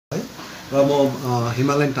र म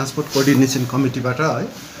Himalayan transport coordination कमिटीबाट है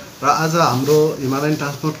र आज हाम्रो हिमालयन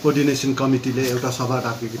ट्रान्सपोर्ट कोअर्डिनेसन कमिटीले एउटा सभा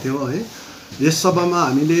डाकेको थियौँ है। यस सभामा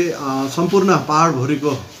हामीले सम्पूर्ण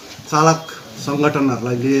पहाडभरिको चालक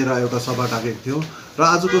सङ्गठनहरूलाई लिएर एउटा सभा डाकेको थियौँ र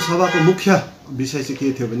आजको सभाको मुख्य विषय चाहिँ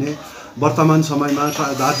के थियो भने वर्तमान समयमा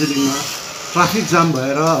दार्जिलिङमा ट्राफिक जाम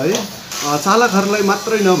भएर है चालकहरूलाई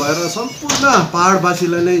मात्रै नभएर सम्पूर्ण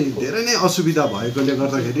पहाडवासीलाई नै धेरै नै असुविधा भएकोले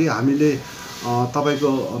गर्दाखेरि हामीले तपाईको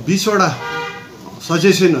 20 वटा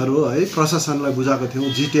सजेसनहरू है प्रशासनलाई बुझाएको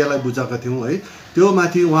थियौँ, जिटिएलाई बुझाएको थियौँ है। त्यो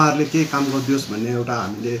माथि उहाँहरूले केही काम गरिदियोस् भन्ने एउटा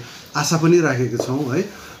हामीले आशा पनि राखेका छौँ है।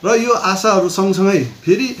 र यो आशाहरू सँगसँगै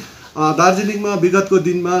फेरि दार्जिलिङमा विगतको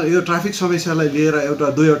दिनमा यो ट्राफिक समस्यालाई लिएर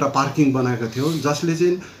दुईवटा पार्किङ बनाएका थियौँ, जसले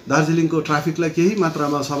चाहिँ दार्जिलिङको ट्राफिकलाई केही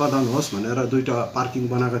मात्रामा समाधान होस् भनेर 2टा पार्किङ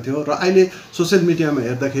बनाएका थियौँ। र अहिले सोसियल मिडियामा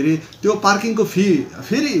हेर्दाखेरि त्यो पार्किङको फी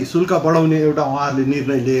फेरि शुल्क बढाउने एउटा उहाँहरूले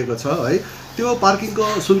निर्णय लिएको छ है। त्यो पार्किङको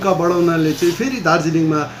शुल्क बढाउनाले चाहिँ फेरि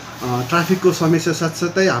दार्जिलिङमा ट्राफिकको समस्या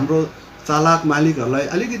साथसाथै हाम्रो चालक मालिकहरूलाई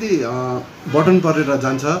अलिकति बर्डन परेर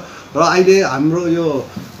जान्छ। र अहिले हाम्रो यो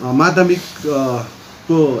माध्यमिक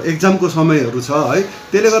को एक्जामको समयहरू छ है,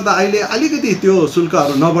 त्यसले गर्दा अहिले अलिकति त्यो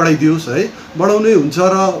शुल्कहरू नबढाइदियोस् है। बढाउनै हुन्छ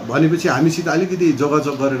र भनेपछि हामीसित अलिकति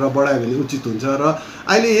जोगाजोग गरेर बढायो भने उचित हुन्छ। र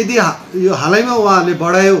अहिले यदि यो हालैमा उहाँहरूले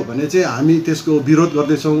बढायो भने चाहिँ हामी त्यसको विरोध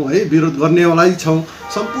गर्दैछौँ है, विरोध गर्नेवालै छौँ।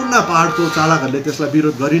 सम्पूर्ण पहाडको चालकहरूले त्यसलाई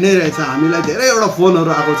विरोध गरि नै रहेछ। हामीलाई धेरैवटा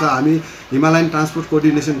फोनहरू आएको छ। हामी Himalayan transport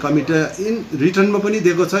coordination committee in रिटर्नमा पनि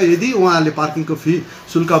दिएको छ, यदि उहाँहरूले पार्किङको फी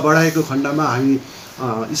शुल्क बढाएको खण्डमा हामी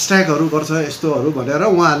स्ट्राइकहरू गर्छ यस्तोहरू भनेर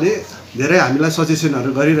उहाँहरूले धेरै हामीलाई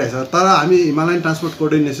सजेसनहरू गरिरहेछ। तर हामी हिमालयन ट्रान्सपोर्ट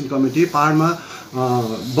कोअर्डिनेसन कमिटी पहाडमा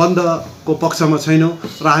बन्दको पक्षमा छैनौँ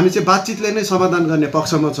र हामी चाहिँ बातचितले नै समाधान गर्ने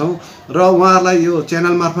पक्षमा छौँ। र उहाँहरूलाई यो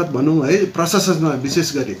च्यानल मार्फत भनौँ है, प्रशासनमा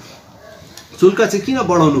विशेष गरी शुल्क चाहिँ किन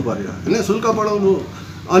बढाउनु पर्यो होइन, शुल्क बढाउनु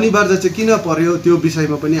अनिवार्य चाहिँ किन पर्यो त्यो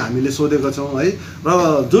विषयमा पनि हामीले सोधेको छौँ है। र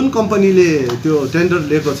जुन कम्पनीले त्यो टेन्डर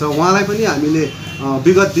लिएको छ उहाँलाई पनि हामीले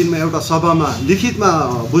विगत दिनमा एउटा सभामा लिखितमा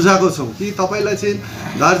बुझाएको छौँ कि तपाईँलाई चाहिँ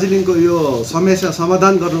दार्जिलिङको यो समस्या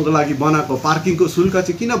समाधान गर्नुको लागि बनाएको पार्किङको शुल्क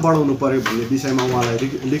चाहिँ किन बढाउनु पर्यो भन्ने विषयमा उहाँलाई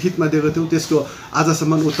लिखितमा दिएको थियौँ। त्यसको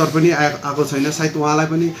आजसम्म उत्तर पनि आएको छैन। सायद उहाँलाई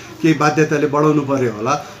पनि केही बाध्यताले बढाउनु पर्यो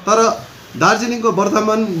होला। तर दार्जिलिङको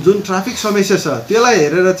वर्तमान जुन ट्राफिक समस्या छ त्यसलाई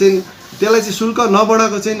हेरेर त्यसलाई चाहिँ शुल्क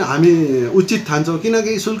नबढाएको चाहिँ हामी उचित ठान्छौँ।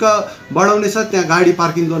 किनकि शुल्क बढाउने छ त्यहाँ गाडी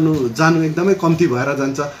पार्किङ जानु एकदमै कम्ती भएर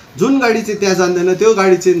जान्छ। जुन गाडी चाहिँ त्यहाँ जान्दैन त्यो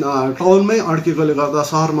गाडी चाहिँ टाउनमै अड्केकोले गर्दा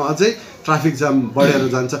सहरमा अझै ट्राफिक जाम बढेर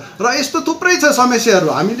जान्छ। र यस्तो थुप्रै छ समस्याहरू,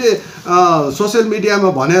 हामीले सोसियल मिडियामा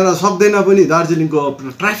भनेर सक्दैन पनि। दार्जिलिङको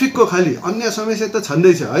ट्राफिकको खालि अन्य समस्या त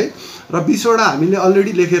छँदैछ है। र 20 वटा हामीले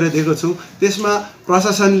अलरेडी लेखेर दिएको छौँ। त्यसमा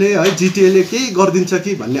प्रशासनले है जिटिएले केही गरिदिन्छ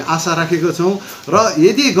कि भन्ने आशा राखेको छौँ। र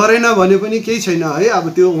यदि गरेन भने पनि केही छैन है,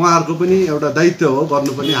 अब त्यो उहाँहरूको पनि एउटा दायित्व हो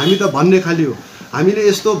गर्नुपर्ने। हामी त भन्ने खालि हो। हामीले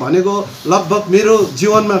यस्तो भनेको लगभग मेरो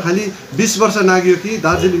जीवनमा खालि 20 वर्ष नाग्यो कि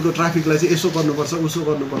दार्जिलिङको ट्राफिकलाई चाहिँ यसो गर्नुपर्छ उसो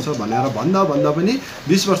गर्नुपर्छ भनेर भन्दा पनि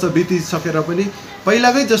 20 वर्ष बितिसकेर पनि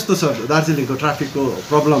पहिलाकै जस्तो छ दार्जिलिङको ट्राफिकको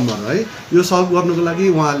प्रब्लमहरू है। यो सल्भ गर्नुको लागि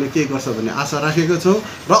उहाँहरूले के गर्छ भन्ने आशा राखेको छौँ।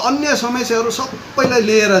 र अन्य समस्याहरू सबैलाई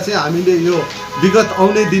लिएर चाहिँ हामीले यो विगत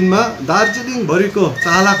आउने दिनमा दार्जिलिङभरिको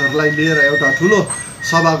चालकहरूलाई लिएर एउटा ठुलो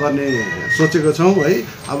सभा गर्ने सोचेको छौँ है।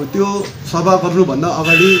 अब त्यो सभा गर्नुभन्दा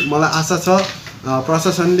अगाडि मलाई आशा छ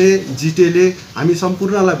प्रशासनले जिटिएले हामी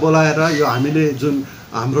सम्पूर्णलाई बोलाएर यो हामीले जुन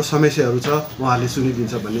हाम्रो समस्याहरू छ उहाँहरूले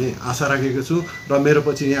सुनिदिन्छ भन्ने आशा राखेको छु। र मेरो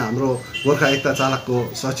पछि यहाँ हाम्रो गोर्खा एकता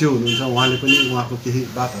चालकको सचिव हुनुहुन्छ, उहाँले पनि उहाँको केही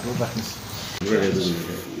बातहरू राख्नुहोस्।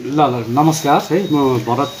 ल नमस्कार है, म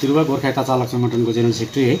भरत तिरुवा गोर्खा एकता चालक सङ्गठनको जेनरल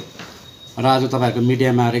सेक्रेटरी है। र आज तपाईँहरूको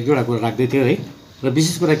मिडियामा एक दुईवटा कुरा राख्दै थियो है। र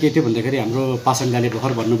विशेष कुरा के थियो भन्दाखेरि हाम्रो पासङ्गाले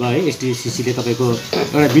भर्खर भन्नुभयो है, एसटिसिसीले तपाईँको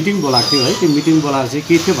एउटा मिटिङ बोलाएको थियो है। त्यो मिटिङ बोलाएर चाहिँ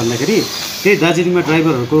के थियो भन्दाखेरि त्यही दार्जिलिङमा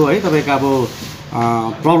ड्राइभरहरूको है तपाईँको अब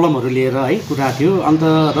प्रब्लमहरू लिएर है कुरा थियो। अन्त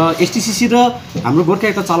र एसटिसिसी र हाम्रो गोर्खा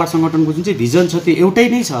एकता चालक सङ्गठनको जुन चाहिँ भिजन छ त्यो एउटै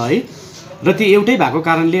नै छ है। र त्यो एउटै भएको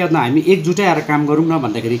कारणले हामी एकजुटै आएर काम गरौँ न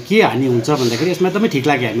भन्दाखेरि के हानि हुन्छ भन्दाखेरि यसमा एकदमै ठिक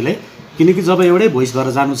लाग्यो हामीलाई। किनकि जब एउटै भोइस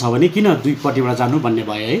भएर जानु छ भने किन दुईपट्टिबाट जानु भन्ने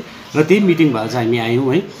भयो है। र त्यही मिटिङ भएर चाहिँ हामी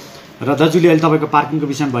आयौँ है। र दाजुले अहिले तपाईँको पार्किङको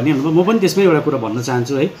विषयमा भनिहाल्नुभयो, म पनि त्यसमै एउटा कुरा भन्न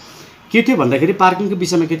चाहन्छु है। के थियो भन्दाखेरि पार्किङको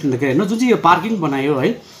विषयमा के थियो भन्दाखेरि हेर्नु जुन चाहिँ यो पार्किङ बनायो है,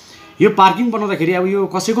 यो पार्किङ बनाउँदाखेरि अब यो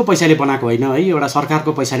कसैको पैसाले बनाएको होइन है, एउटा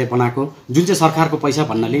सरकारको पैसाले बनाएको। जुन चाहिँ सरकारको पैसा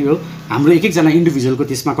भन्नाले यो हाम्रो एक एकजना इन्डिभिजुअलको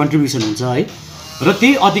त्यसमा कन्ट्रिब्युसन हुन्छ है। र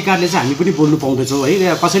त्यही अधिकारले चाहिँ हामी पनि बोल्नु पाउँदैछौँ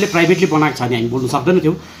है। कसैले प्राइभेटली बनाएको छ भने हामी बोल्नु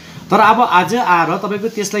सक्दैनथ्यौँ। तर अब आज आएर तपाईँको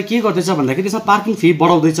त्यसलाई के गर्दैछ भन्दाखेरि त्यसमा पार्किङ फी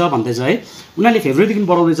बढाउँदैछ भन्दैछ है, उनीहरूले फेब्रुअरीदेखि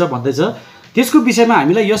बढाउँदैछ भन्दैछ। त्यसको विषयमा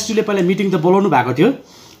हामीलाई यस्टुले पहिला मिटिङ त बोलाउनु भएको थियो,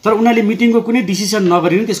 तर उनीहरूले मिटिङको कुनै डिसिसन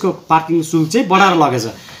नगरिने त्यसको पार्किङ शुल्क चाहिँ बढाएर लगेछ।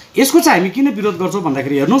 यसको चाहिँ हामी किन विरोध गर्छौँ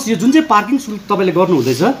भन्दाखेरि हेर्नुहोस् यो जुन चाहिँ पार्किङ शुल्क तपाईँले गर्नु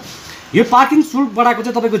हुँदैछ यो पार्किङ शुल्क बढाएको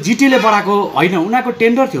चाहिँ तपाईँको जिटिएले बढाएको होइन, उनीहरूको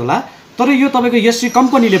टेन्डर थियो होला, तर यो तपाईँको एसटी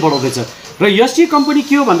कम्पनीले बढाउँदैछ। र एसटी कम्पनी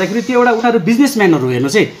के हो भन्दाखेरि त्यो एउटा उनीहरू बिजनेसम्यानहरू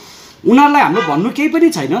हेर्नुहोस् है, उनीहरूलाई हाम्रो भन्नु केही पनि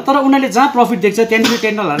छैन, तर उनीहरूले जहाँ प्रफिट देख्छ त्यहाँनिर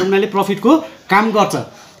टेन्डर हालेर उनीहरूले प्रफिटको काम गर्छ।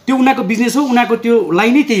 त्यो उनीहरूको बिजनेस हो, उनीहरूको त्यो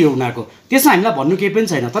लाइनै त्यही हो उनीहरूको, त्यसमा हामीलाई भन्नु केही पनि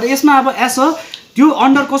छैन। तर यसमा अब त्यो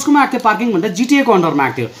अन्डर कसकोमा आएको थियो पार्किङ भन्दा जिटिएको अन्डरमा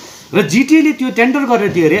आएको थियो र जिटिएले त्यो टेन्डर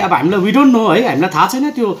गरेर दियो अरे। अब हामीलाई वी डोन्ट नो है, हामीलाई थाहा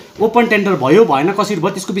छैन त्यो ओपन टेन्डर भयो भएन कसरी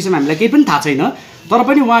भयो त्यसको विषयमा हामीलाई केही पनि थाहा छैन, तर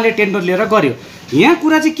पनि उहाँले टेन्डर लिएर गर्यो। यहाँ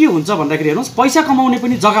कुरा चाहिँ के हुन्छ भन्दाखेरि हेर्नुहोस् पैसा कमाउने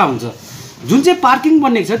पनि जग्गा हुन्छ। जुन चाहिँ पार्किङ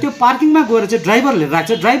बनेको छ त्यो पार्किङमा गएर चाहिँ ड्राइभरले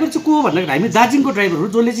राख्छ। ड्राइभर चाहिँ को हो भन्दाखेरि हामी दार्जिलिङको ड्राइभरहरू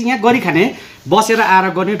जसले चाहिँ यहाँ गरी खाने बसेर आएर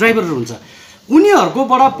गर्ने ड्राइभरहरू हुन्छ,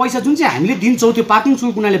 उनीहरूकोबाट पैसा जुन चाहिँ हामीले दिन्छौँ त्यो पार्किङ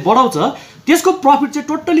शुल्क उनीहरूले बढाउँछ, त्यसको प्रफिट चाहिँ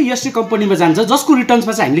टोटल्ली एसटी कम्पनीमा जान्छ, जसको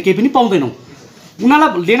रिटर्न्समा चाहिँ हामीले केही पनि पाउँदैनौँ।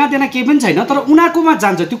 उनीहरूलाई लेनादेना केही पनि छैन, तर उनीहरूकोमा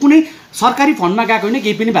जान्छ, त्यो कुनै सरकारी फन्डमा गएको होइन,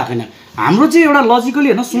 केही पनि भएको छैन। हाम्रो चाहिँ एउटा लजिकली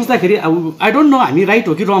हेर्नु सोच्दाखेरि अब आई डोन्ट नो हामी राइट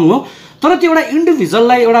हो कि रङ हो, तर त्यो एउटा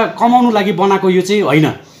इन्डिभिजुअललाई एउटा कमाउनु लागि बनाएको यो चाहिँ होइन।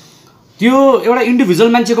 त्यो एउटा इन्डिभिजुअल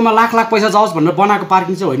मान्छेकोमा लाख लाख पैसा जाओस् भनेर बनाएको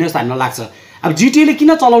पार्किङ चाहिँ होइन जस्तो हामीलाई लाग्छ। अब जिटिएले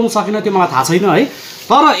किन चलाउनु सकेन त्यो मलाई थाहा छैन है,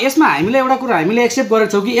 तर यसमा हामीले एउटा कुरा हामीले एक्सेप्ट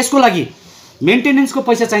गरेको छौँ कि यसको लागि मेन्टेनेन्सको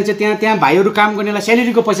पैसा चाहिन्छ, त्यहाँ भाइहरू काम गर्नेलाई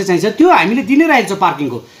स्यालेरीको पैसा चाहिन्छ, त्यो हामीले दिनै रहेको छ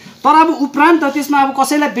पार्किङको। तर अब उपरान्त त्यसमा अब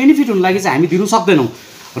कसैलाई बेनिफिट हुनु लागि चाहिँ हामी दिनु सक्दैनौँ।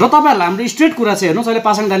 र तपाईँहरूलाई हाम्रो स्ट्रेट कुरा चाहिँ हेर्नुहोस्, अहिले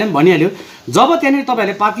पासाङ दाले पनि भनिहाल्यो, जब त्यहाँनिर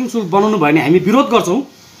तपाईँहरूले पार्किङ शुल्क बनाउनु भयो भने हामी विरोध गर्छौँ,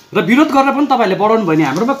 र विरोध गरेर पनि तपाईँहरूले बढाउनु भयो भने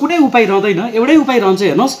हाम्रोमा कुनै उपाय रहँदैन। एउटै उपाय रहन्छ,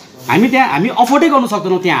 हेर्नुहोस् हामी अफोर्डै गर्नु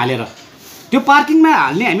सक्दैनौँ त्यहाँ हालेर, त्यो पार्किङमा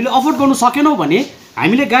हाल्ने हामीले अफोर्ड गर्नु सकेनौँ भने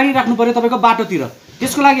हामीले गाडी राख्नु पऱ्यो तपाईँको बाटोतिर,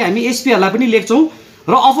 त्यसको लागि हामी एसपीहरूलाई पनि लेख्छौँ।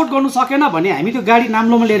 र अफोर्ड गर्नु सकेन भने हामी त्यो गाडी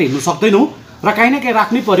नाम्लोमा लिएर हिँड्नु सक्दैनौँ र काहीँ न काहीँ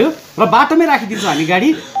राख्नै पऱ्यो र बाटोमै राखिदिन्छौँ हामी गाडी।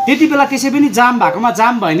 त्यति बेला त्यसै पनि जाम भएकोमा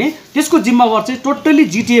जाम भयो भने त्यसको जिम्मेवार चाहिँ टोटल्ली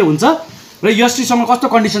जिटिए हुन्छ र एसटीसँग कस्तो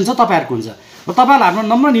कन्डिसन छ तपाईँहरूको हुन्छ। र तपाईँहरूलाई हाम्रो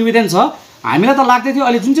नम्र निवेदन छ, हामीलाई त लाग्दै थियो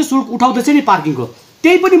अहिले जुन चाहिँ शुल्क उठाउँदैछ नि पार्किङको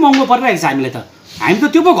त्यही पनि महँगो परिरहेको छ हामीलाई, त हामी त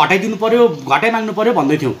त्यो पो घटाइदिनु पऱ्यो, घटाइ माग्नु पऱ्यो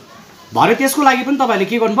भन्दै थियौँ। भरे त्यसको लागि पनि तपाईँहरूले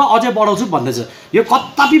के गर्नुभयो, अझै बढाउँछु भन्दैछ। यो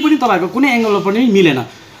कतापि पनि तपाईँहरूको कुनै एङ्गलमा पनि मिलेन।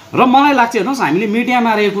 र मलाई लाग्छ हेर्नुहोस् हामीले मिडियामा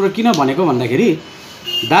आएर यो कुरो किन भनेको भन्दाखेरि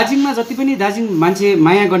दार्जिलिङमा जति पनि दार्जिलिङ मान्छे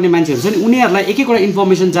माया गर्ने मान्छेहरू छ नि उनीहरूलाई एक एकवटा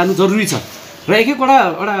इन्फर्मेसन जानु जरुरी छ, र एक एकवटा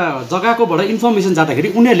एउटा जग्गाकोबाट इन्फर्मेसन जाँदाखेरि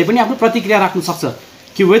उनीहरूले पनि आफ्नो प्रतिक्रिया राख्नु सक्छ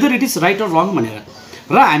कि whether it is right or रङ भनेर,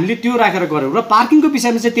 र हामीले त्यो राखेर गऱ्यौँ। र पार्किङको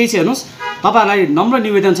विषयमा चाहिँ त्यही छ, हेर्नुहोस् तपाईँहरूलाई नम्र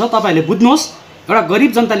निवेदन छ, तपाईँहरूले बुझ्नुहोस् एउटा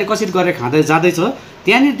गरिब जनताले कसरी गरेर खाँदै जाँदैछ,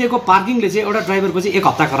 त्यहाँनिर दिएको पार्किङले चाहिँ एउटा ड्राइभरको चाहिँ एक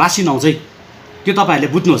हप्ताको रासिन आउँछ, त्यो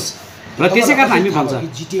तपाईँहरूले बुझ्नुहोस्। र त्यसै कारण हामी भन्छ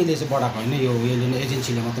जिटिएले चाहिँ बढाएको होइन, यो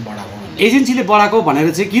एजेन्सीले मात्रै बढाएको, एजेन्सीले बढाएको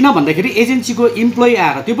भनेर चाहिँ किन भन्दाखेरि एजेन्सीको इम्प्लोइ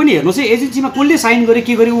आएर, त्यो पनि हेर्नुहोस् है एजेन्सीमा कसले साइन गर्यो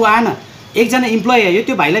के गर्यो ऊ आएन, एकजना इम्प्लोइ आयो,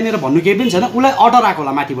 त्यो भाइलाई मेरो भन्नु केही पनि छैन, उसलाई अर्डर आएको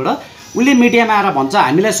होला माथिबाट, उसले मिडियामा आएर भन्छ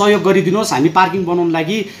हामीलाई सहयोग गरिदिनुहोस्, हामी पार्किङ बनाउनु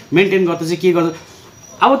लागि मेन्टेन गर्दा चाहिँ के गर्छ।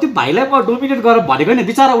 अब त्यो भाइलाई डोमिनेट गरेर भनेको होइन,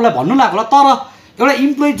 बिचरा उसलाई भन्नु लाग्यो होला, तर एउटा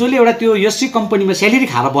इम्प्लोइ जसले एउटा त्यो एसटी कम्पनीमा स्यालेरी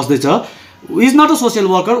खाएर बस्दैछ is not a social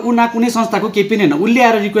worker, ऊ न कुनै संस्थाको केही पनि होइन, उसले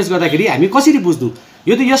आएर रिक्वेस्ट गर्दाखेरि हामी कसरी बुझ्नु,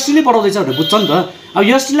 यो त एसटीले बढाउँदैछ भनेर बुझ्छ नि त। अब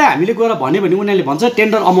एसटीलाई हामीले गएर भन्यो भने उनीहरूले भन्छ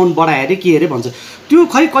टेन्डर अमाउन्ट बढायो अरे के अरे भन्छ, त्यो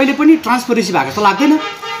खै कहिले पनि ट्रान्सपरेन्सी भएको जस्तो लाग्दैन।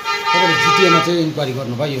 जिटिएमा चाहिँ इन्क्वायरी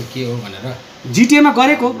गर्नुभयो यो के हो भनेर, जिटिएमा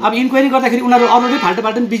गरेको, अब इन्क्वायरी गर्दाखेरि उनीहरू अलरेडी फाल्टो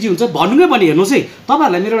फाल्टो पनि बिजी हुन्छ। भन्नु नै भने हेर्नुहोस् है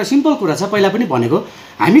तपाईँहरूलाई मेरो एउटा सिम्पल कुरा छ, पहिला पनि भनेको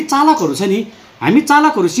हामी चालकहरू छ नि, हामी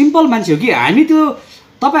चालकहरू सिम्पल मान्छे हो कि हामी त्यो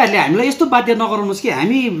तपाईँहरूले हामीलाई यस्तो बाध्य नगराउनुहोस् कि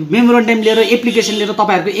हामी मेमोरेन्डम लिएर एप्लिकेसन लिएर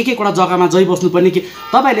तपाईँहरूको एक एकवटा जग्गामा जइ बस्नुपर्ने कि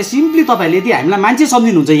तपाईँहरूले सिम्पली तपाईँहरूले यदि हामीलाई मान्छे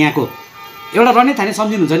सम्झिनुहुन्छ, यहाँको एउटा रने थाने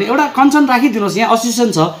सम्झिनुहुन्छ भने एउटा कन्सर्न राखिदिनुहोस्, यहाँ एसोसिएसन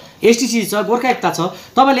छ, एसटिसी छ, गोर्खा एकता छ,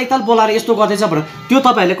 तपाईँहरूले एकताल बोलाएर यस्तो गर्दैछ भनेर त्यो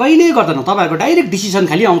तपाईँहरूले कहिल्यै गर्दैन, तपाईँहरूको डाइरेक्ट डिसिसन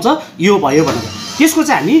खालि आउँछ यो भयो भनेर, त्यसको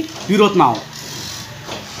चाहिँ हामी विरोधमा हौँ।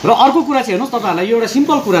 र अर्को कुरा चाहिँ हेर्नुहोस् तपाईँहरूलाई यो एउटा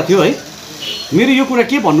सिम्पल कुरा थियो है, मेरो यो कुरा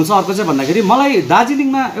के भन्नु छ अर्को चाहिँ भन्दाखेरि मलाई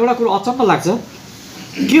दार्जिलिङमा एउटा कुरो अचम्म लाग्छ,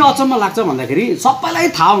 के अचम्म लाग्छ भन्दाखेरि सबैलाई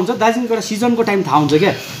थाहा हुन्छ दार्जिलिङको एउटा सिजनको टाइम थाहा हुन्छ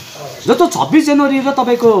क्या, जस्तो 26 जनवरी र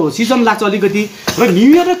तपाईँको सिजन लाग्छ अलिकति, र न्यु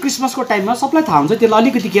इयर र क्रिसमसको टाइममा सबलाई थाहा हुन्छ त्यसलाई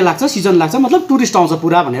अलिकति के लाग्छ सिजन लाग्छ, मतलब टुरिस्ट आउँछ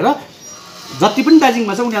पुरा भनेर, जति पनि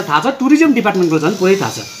दार्जिलिङमा छ उनीहरूलाई थाहा छ, टुरिज्म डिपार्टमेन्टको झन् पुरै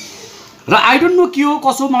थाहा छ। र आई डोन्ट नो के हो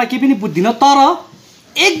कसो मलाई केही पनि बुझ्दिनँ, तर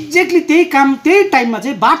एक्ज्याक्टली त्यही काम त्यही टाइममा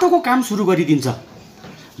चाहिँ बाटोको काम सुरु गरिदिन्छ,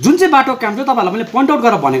 जुन चाहिँ बाटोको काम चाहिँ तपाईँहरूलाई मैले पोइन्ट आउट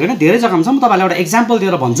गरेर भनेको होइन, धेरै जग्गामा छ, म तपाईँलाई एउटा एक्जाम्पल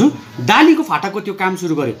दिएर भन्छु, डालीको फाटाको त्यो काम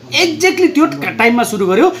सुरु गर्यो, एक्ज्याक्टली त्यो टाइममा सुरु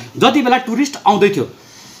गर्यो जति बेला टुरिस्ट आउँदै थियो,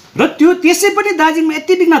 र त्यो त्यसै पनि दार्जिलिङमा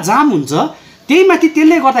यति बिघ्न जाम हुन्छ, त्यही माथि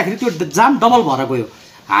त्यसले गर्दाखेरि त्यो जाम डबल भएर गयो।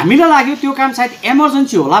 हामीलाई लाग्यो त्यो काम सायद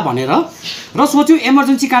इमर्जेन्सी होला भनेर, र सोच्यो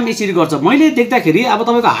इमर्जेन्सी काम यसरी गर्छ। मैले देख्दाखेरि अब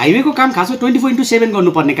तपाईँको हाइवेको काम खासमा 24/7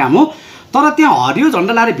 गर्नुपर्ने काम हो, तर त्यहाँ हरियो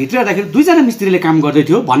झन्डा लाएर भित्र हेर्दाखेरि 2 जना मिस्त्रीले काम गर्दै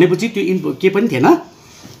थियो भनेपछि त्यो के पनि थिएन,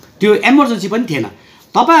 त्यो इमर्जेन्सी पनि थिएन।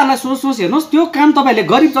 तपाईहरुलाई सोच्नुहोस्, हेर्नुहोस् त्यो काम तपाईहरुले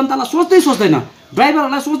गरिब जनतालाई सोच्दैन,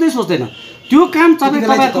 ड्राइभरहरूलाई सोच्दैन। त्यो काम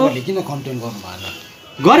तपाईको किन कम्प्लेन गर्नु भएन?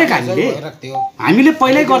 गरेका हामीले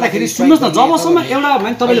पहिल्यै गर्दाखेरि सुन्नुहोस् न, जबसम्म एउटा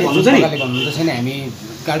मान्छे तपाईँले भन्नुहुन्छ नि भन्नुहुन्छ छैन हामी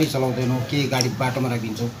गाडी चलाउँदैनौँ के गाडी बाटोमा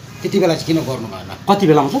राखिदिन्छौँ, त्यति बेला चाहिँ किन गर्नु भएन? कति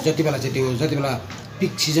बेला मतलब जति बेला चाहिँ त्यो जति बेला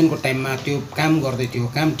पिक सिजनको टाइममा त्यो काम गर्दै थियो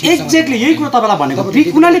काम ठिक एक्ज्याक्टली यही कुरा तपाईँलाई भनेको।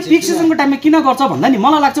 उनीहरूले पिक सिजनको टाइममा किन गर्छ भन्दा नि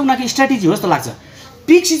मलाई लाग्छ उनीहरूको स्ट्राटेजी हो जस्तो लाग्छ।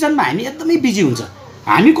 पिक सिजनमा हामी एकदमै बिजी हुन्छ।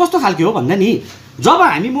 हामी कस्तो खालको हो भन्दा नि जब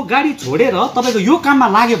हामी म गाडी छोडेर तपाईँको यो काममा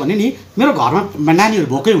लाग्यो भने नि मेरो घरमा नानीहरू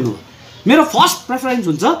भोकै हुनु, मेरो फर्स्ट प्रेफरेन्स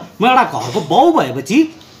हुन्छ म एउटा घरको बाउ भएपछि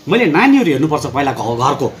मैले नानीहरू हेर्नुपर्छ पहिला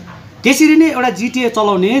घरको। त्यसरी नै एउटा जिटिए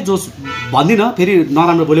चलाउने जो भन्दिनँ फेरि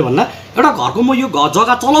नराम्रो बोल्यो भन्दा एउटा घरको म यो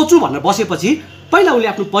जग्गा चलाउँछु भनेर बसेपछि पहिला उसले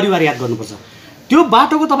आफ्नो परिवार याद गर्नुपर्छ। त्यो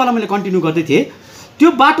बाटोको तपाईँलाई मैले कन्टिन्यू गर्दै थिएँ। त्यो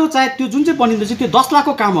बाटो चाहे त्यो जुन चाहिँ बनिँदैछ त्यो 10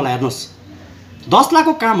 लाखको काम होला, हेर्नुहोस् 10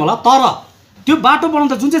 लाखको काम होला। तर त्यो बाटो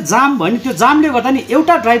बनाउँदा जुन चाहिँ जाम भयो नि त्यो जामले गर्दा नि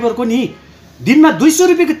एउटा ड्राइभरको नि दिनमा 200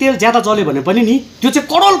 रुपियाँको तेल ज्यादा जल्यो भने पनि नि त्यो चाहिँ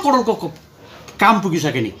करोडको काम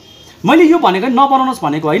पुगिसक्यो नि। मैले यो भनेको नबनाउनुहोस्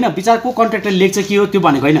भनेको होइन, विचारको कन्ट्र्याक्टर लेख्छ के हो त्यो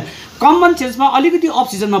भनेको होइन। कमन सेन्समा अलिकति अफ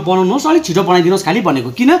सिजनमा बनाउनुहोस्, अलिक छिटो बनाइदिनुहोस् खालि भनेको।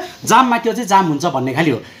 किन जाममा त्यो चाहिँ जाम हुन्छ भन्ने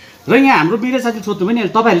खालि हो। र यहाँ हाम्रो मिडिया साथी सोध्नु पनि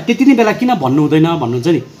तपाईँहरूले त्यति नै बेला किन भन्नु हुँदैन भन्नुहुन्छ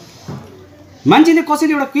नि। मान्छेले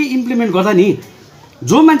कसैले एउटा केही इम्प्लिमेन्ट गर्दा नि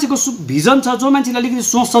जो मान्छेको भिजन छ, जो मान्छेले अलिकति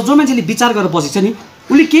सोच छ, जो मान्छेले विचार गरेर बसेको छ नि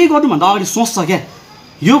उसले केही गर्नुभन्दा अगाडि सोच्छ क्या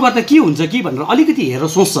यो गर्दा के हुन्छ कि भनेर अलिकति हेरेर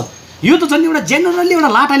सोच्छ। यो त झन् एउटा जेनरली एउटा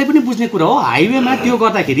लाटाले पनि बुझ्ने कुरा हो। हाइवेमा त्यो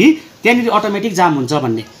गर्दाखेरि त्यहाँनिर अटोमेटिक जाम हुन्छ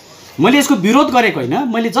भन्ने। मैले यसको विरोध गरेको होइन,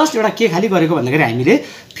 मैले जस्ट एउटा के खालि गरेको भन्दाखेरि हामीले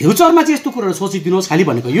फ्युचरमा चाहिँ यस्तो कुराहरू सोचिदिनुहोस् खालि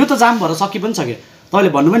भनेको। यो त जाम भएर सकि पनि सक्यो। तपाईँले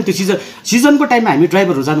भन्नुभयो नि त्यो सिजनको टाइममा हामी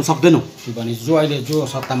ड्राइभरहरू जानु सक्दैनौँ भने जो अहिले जो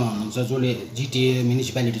सत्तामा हुनुहुन्छ जसले जिटिए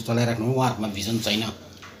म्युनिसिपालिटी चलाइराख्नु उहाँहरूमा भिजन छैन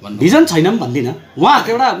भिजन छैन पनि भन्दिनँ।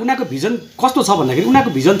 उहाँहरूको एउटा उनीहरूको भिजन कस्तो छ भन्दाखेरि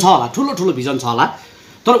उनीहरूको भिजन छ होला, ठुलो भिजन छ होला।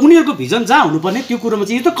 तर उनीहरूको भिजन जहाँ हुनुपर्ने त्यो कुरोमा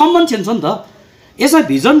चाहिँ यो त कमन सेन्स हो नि त। यसमा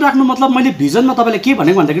भिजन राख्नु मतलब मैले भिजनमा तपाईँले के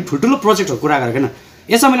भनेको भन्दाखेरि ठुल्ठुलो प्रोजेक्टहरू कुरा गरेको होइन,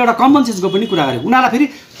 यसमा मैले एउटा कमन सेन्सको पनि कुरा गरेको। उनीहरूलाई फेरि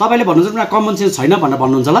तपाईँले भन्नुहुन्छ उनीहरू कमन सेन्स छैन भनेर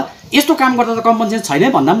भन्नुहुन्छ होला। यस्तो काम गर्दा त कमन सेन्स छैन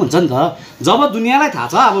भन्दा पनि हुन्छ नि त। जब दुनियाँलाई थाहा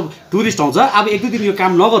छ अब टुरिस्ट आउँछ, अब 1-2 दिन यो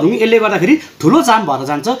काम नगरौँ यसले गर्दाखेरि ठुलो जाम भएर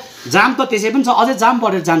जान्छ, जाम त त्यसै पनि छ अझै जाम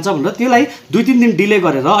बढेर जान्छ भनेर त्यसलाई 2-3 दिन डिले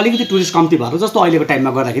गरेर अलिकति टुरिस्ट कम्ती भएर जस्तो अहिलेको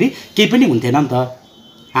टाइममा गर्दाखेरि केही पनि हुन्थेन नि त।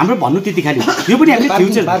 हाम्रो भन्नु त्यति खालि यो पनि हामीले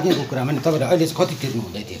फ्युचर पार्किङको कुरामा नि तपाईँले अहिले कति तिर्नु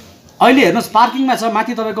हुँदै थियो? अहिले हेर्नुहोस् पार्किङमा छ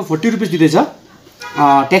माथि तपाईँको 40 रुपियाँ दिँदैछ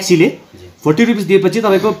ट्याक्सीले। 40 रुपियाँ दिएपछि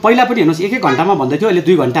तपाईँको पहिला पनि हेर्नुहोस् 1-1 घन्टामा भन्दै थियो, अहिले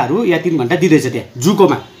 2 घन्टाहरू या 3 घन्टा दिँदैछ त्यहाँ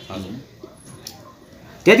जुकोमा।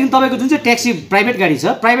 त्यहाँदेखि तपाईँको जुन चाहिँ ट्याक्सी प्राइभेट गाडी छ,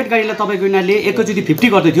 प्राइभेट गाडीलाई तपाईँको यिनीहरूले एकैचोटि 50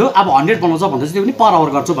 गर्दै थियो, अब 100 बनाउँछ भन्दैछ, त्यो पनि पर आवर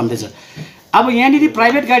गर्छु भन्दैछ। अब यहाँनिर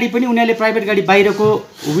प्राइभेट गाडी पनि उनीहरूले प्राइभेट गाडी बाहिरको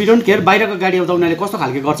वी डोन्ट केयर, बाहिरको गाडी आउँदा उनीहरूले कस्तो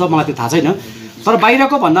खालको गर्छ मलाई त्यो थाहा छैन। तर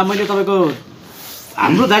बाहिरको भन्दा मैले तपाईँको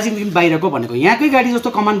हाम्रो दार्जिलिङदेखि बाहिरको भनेको यहाँकै गाडी जस्तो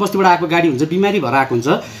कमान बस्तीबाट आएको गाडी हुन्छ, बिमारी भएर आएको हुन्छ,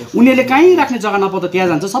 उनीहरूले कहीँ राख्ने जग्गा नपाउँदा त्यहाँ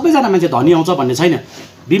जान्छ, सबैजना मान्छे धनी आउँछ भन्ने छैन।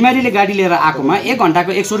 बिमारीले गाडी लिएर आएकोमा 1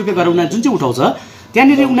 घन्टाको 100 रुपियाँ गरेर उनीहरूले जुन चाहिँ उठाउँछ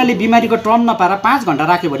त्यहाँनिर उनीहरूले बिमारीको टर्न नपाएर 5 घन्टा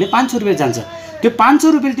राख्यो भने 500 रुपियाँ जान्छ। त्यो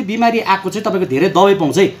 500 रुपियाँले त्यो बिमारी आएको चाहिँ तपाईँको धेरै दबाई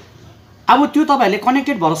पाउँछ है। अब त्यो तपाईँहरूले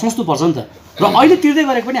कनेक्टेड भएर सोच्नुपर्छ नि त। र अहिले तिर्दै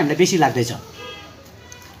गरेको पनि हामीलाई बेसी लाग्दैछ।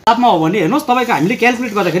 हिसाबमा हो भने हेर्नुहोस् तपाईँको हामीले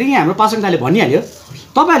क्यालकुलेट गर्दाखेरि यहाँ हाम्रो पासङ दाले भनिहाल्यो,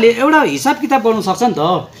 तपाईँहरूले एउटा हिसाब किताब गर्नु सक्छ नि त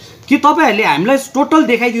कि तपाईँहरूले हामीलाई टोटल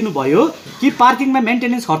देखाइदिनु भयो कि पार्किङमा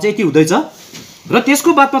मेन्टेनेन्स खर्च यति हुँदैछ र त्यसको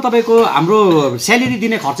बादमा तपाईँको हाम्रो स्यालेरी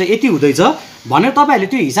दिने खर्च यति हुँदैछ भनेर तपाईँहरूले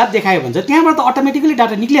त्यो हिसाब देखायो भने चाहिँ त्यहाँबाट त अटोमेटिकली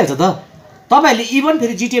डाटा निक्लिहाल्छ त। तपाईँहरूले इभन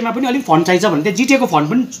फेरि जिटिएमा पनि अलिक फन्ड चाहिन्छ भने त्यहाँ जिटिएको फन्ड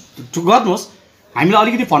पनि गर्नुहोस्, हामीलाई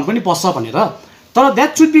अलिकति फन्ड पनि पस्छ भनेर। तर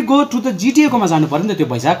that should be go to the जिटिएकोमा जानु पऱ्यो नि त त्यो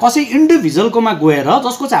पैसा, कसै इन्डिभिजुअलकोमा गएर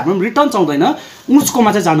जसको चाहिँ हाम्रो रिटर्न आउँदैन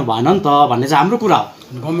उसकोमा चाहिँ जानु भएन नि त भन्ने चाहिँ हाम्रो कुरा हो।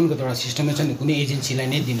 गभर्मेन्टको त एउटा सिस्टमै छ नि, कुनै एजेन्सीलाई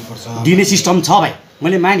नै दिनुपर्छ दिने सिस्टम छ भाइ,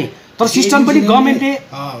 मैले माने। तर सिस्टम पनि गभर्मेन्टले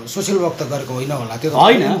सोसियल वर्क त गरेको होइन होला, त्यो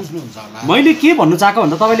होइन। मैले के भन्नु चाहेको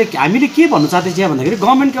भन्दा तपाईँले हामीले के भन्नु चाहँदैछ भन्दाखेरि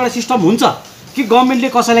गभर्मेन्टको एउटा सिस्टम हुन्छ कि गभर्मेन्टले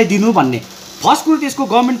कसैलाई दिनु भन्ने। फर्स्ट कुरो त्यसको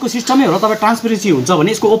गभर्मेन्टको सिस्टमै हो र तपाईँ ट्रान्सपेरेन्सी हुन्छ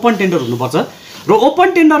भने यसको ओपन टेन्डर हुनुपर्छ। र ओपन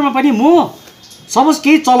टेन्डरमा पनि म सपोज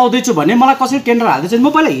केही चलाउँदैछु भने मलाई कसरी टेन्डर हाल्दैछ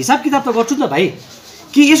म पहिला हिसाब किताब त गर्छु नि त भाइ,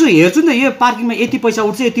 कि यसो हेर्छु नि त यो पार्किङमा यति पैसा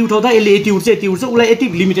उठ्छ, यति उठाउँदा यसले यति उठ्छ, उसलाई यति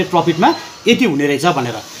लिमिटेड प्रफिटमा यति हुने रहेछ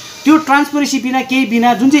भनेर। त्यो ट्रान्सपेरेन्सी बिना केही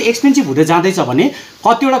बिना जुन चाहिँ एक्सपेन्सिभ हुँदै जाँदैछ भने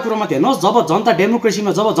कतिवटा कुरोमा त हेर्नुहोस् जब जनता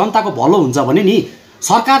डेमोक्रेसीमा जब जनताको भलो हुन्छ भने नि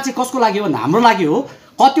सरकार चाहिँ कसको लागि हो भन्दा हाम्रो लागि हो।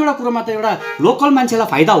 कतिवटा कुरोमा त एउटा लोकल मान्छेलाई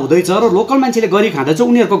फाइदा हुँदैछ र लोकल मान्छेले गरी खाँदैछ,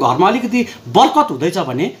 उनीहरूको घरमा अलिकति बर्कत हुँदैछ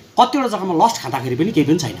भने कतिवटा जग्गामा लस्ट खाँदाखेरि पनि केही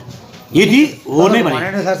पनि छैन। यदि हो नै भने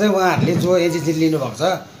भनेअनुसार चाहिँ उहाँहरूले जो एजेन्सी लिनुभएको छ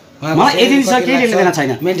मलाई एजेन्सीसँग केही लेनदेन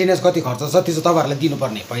छैन। मेन्टेनेन्स कति खर्च छ त्यो चाहिँ तपाईँहरूलाई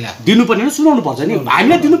दिनुपर्ने पहिला दिनुपर्ने सुनाउनु पर्छ नि,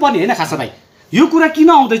 हामीलाई दिनुपर्ने होइन खास भाइ। यो कुरा किन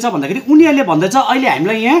आउँदैछ भन्दाखेरि उनीहरूले भन्दैछ अहिले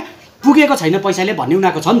हामीलाई यहाँ पुगेको छैन पैसाले भन्ने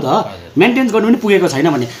उनीहरूको छ नि त, मेन्टेनेन्स गर्नु पनि पुगेको छैन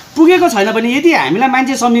भने। पुगेको छैन भने यदि हामीलाई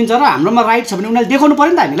मान्छे सम्झिन्छ र हाम्रोमा राइट छ भने उनीहरूले देखाउनु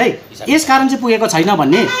पऱ्यो नि त हामीलाई, यस कारण चाहिँ पुगेको छैन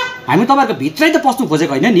भन्ने। हामी तपाईँहरूको भित्रै त पस्नु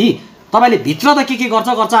खोजेको होइन नि, तपाईँले भित्र त के गर्छ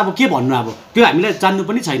अब के भन्नु, अब त्यो हामीलाई जान्नु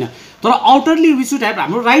पनि छैन। तर आउटरली वी सुड ह्याभ,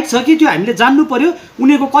 हाम्रो राइट छ कि त्यो हामीले जान्नु पऱ्यो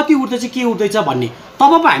उनीहरूको कति उठ्दैछ के उठ्दैछ भन्ने। तब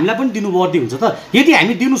पो हामीलाई पनि दिनु वर्दी हुन्छ त। यदि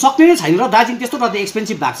हामी दिनु सक्ने नै छैन र दार्जिलिङ त्यस्तो डरले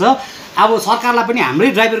एक्सपेन्सिभ भएको छ, अब सरकारलाई पनि हाम्रै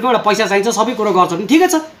ड्राइभरको एउटा पैसा चाहिन्छ, सबै कुरो गर्छ भने ठिकै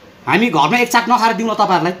छ, हामी घरमा एक चाक नखाएर दिउँला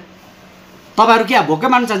तपाईँहरूलाई। तपाईँहरू के अब भोकै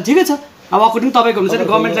मान्नु चाहन्छ ठिकै छ, अब अकर्डिङ तपाईँको हुन्छ नि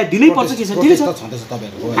गभर्मेन्टलाई दिनै पर्छ के छ, ठिकै छ।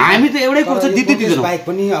 हामी त एउटै कुरो चाहिँ दिँदैनौँ, बाइक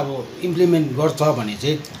पनि अब इम्प्लिमेन्ट गर्छ भने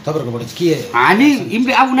चाहिँ तपाईँहरूकोबाट के हामी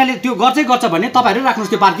अब उनीहरूले त्यो गर्छ भने तपाईँहरू राख्नुहोस्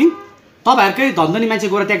त्यो पार्किङ, तपाईँहरूकै धनधनी मान्छे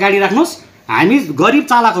गएर त्यहाँ गाडी राख्नुहोस्। हामी गरिब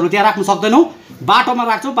चालकहरू त्यहाँ राख्नु सक्दैनौँ, बाटोमा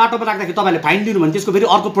राख्छौँ। बाटोमा राख्दाखेरि तपाईँहरूले फाइन दिनु भने त्यसको फेरि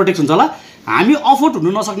अर्को प्रोटेक्ट हुन्छ होला। हामी अफोर्ड हुनु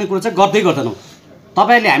नसक्ने कुरो चाहिँ गर्दै गर्दैनौँ।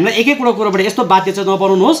 तपाईँहरूले हामीलाई एक कुरोबाट यस्तो बाध्य चाहिँ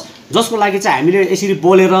नबनाउनुहोस् जसको लागि चाहिँ हामीले यसरी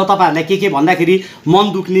बोलेर तपाईँहरूलाई के भन्दाखेरि मन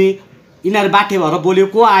दुख्ने, यिनीहरू बाठे भएर बोल्यो,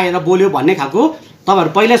 को आएर बोल्यो भन्ने खालको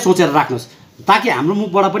तपाईँहरू पहिल्यै सोचेर राख्नुहोस्, ताकि हाम्रो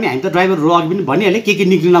मुखबाट पनि हामी त ड्राइभरहरू अघि पनि भनिहालेँ के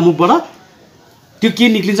निक्लिन्छ मुखबाट, त्यो के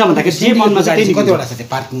निक्लिन्छ भन्दाखेरि जे मनमा चाहिँ कतिवटा छ त्यो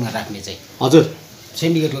पार्किङमा राख्ने चाहिँ। हजुर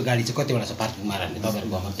सिन्डिकेटको गाडी चाहिँ कतिवटा छ पार्किङमा राख्ने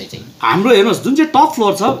तपाईँहरूको मात्रै चाहिँ? हाम्रो हेर्नुहोस् जुन चाहिँ टप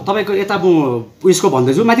फ्लोर छ तपाईँको, यता म उयसको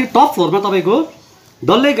भन्दैछु, माथि टप फ्लोरमा तपाईँको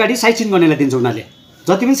डल्लै गाडी साइड सिन गर्नेलाई दिन्छ उनीहरूले।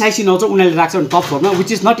 जति पनि साइड सिन आउँछ उनीहरूले राख्छ भने top फ्लोरमा,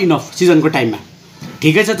 which is not enough सिजनको टाइममा,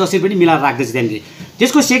 ठिकै छ जसरी पनि मिलाएर राख्दैछ त्यहाँनिर।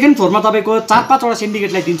 त्यसको सेकेन्ड फ्लोरमा तपाईँको 4-5वटा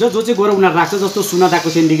सिन्डिकेटलाई दिन्छ, जो चाहिँ गएर उनीहरू राख्छ, जस्तो सुनादाको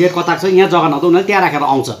सिन्डिकेट कता छ यहाँ जग्गा नहुँदा उनीहरूले त्यहाँ राखेर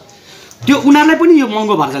आउँछ। त्यो उनीहरूलाई पनि यो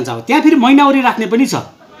महँगो भएर जान्छ। अब त्यहाँ फेरि महिनावरी राख्ने पनि छ,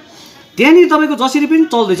 त्यहाँनिर तपाईँको जसरी पनि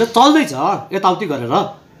चल्दैछ यताउति गरेर।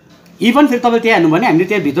 इभन फेरि तपाईँ त्यहाँ हेर्नु भने हामीले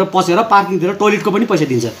त्यहाँभित्र पसेर पार्किङतिर टोइलेटको पनि पैसा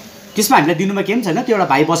दिन्छ, त्यसमा हामीलाई दिनुमा केही पनि छैन। त्यो एउटा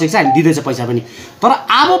भाइ बसेको छ, हामी दिँदैछ पैसा पनि। तर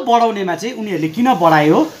अब बढाउनेमा चाहिँ उनीहरूले किन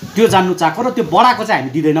बढायो त्यो जान्नु चाहेको र त्यो बढाएको चाहिँ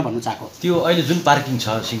हामी दिँदैन भन्नु चाहेको। त्यो अहिले जुन पार्किङ छ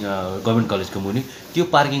गभर्मेन्ट कलेजको मुनि, त्यो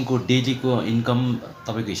पार्किङको डेलीको इन्कम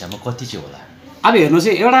तपाईँको हिसाबमा कति चाहिँ होला? अब हेर्नुहोस्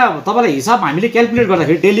है, एउटा तपाईँलाई हिसाब हामीले क्यालकुलेट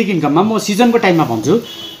गर्दाखेरि डेलीको इन्कममा म सिजनको टाइममा भन्छु,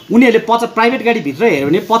 उनीहरूले प्राइभेट गाडीभित्र हेऱ्यो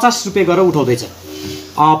भने 50 रुपियाँ गरेर उठाउँदैछ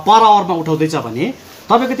पर आवरमा उठाउँदैछ भने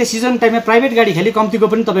तपाईँको त्यो सिजन टाइममा प्राइभेट गाडी खालि कम्तीको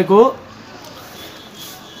पनि तपाईँको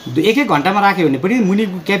 1-1 घन्टामा राख्यो भने पनि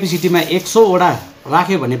मुनिको क्यापेसिटीमा 100वटा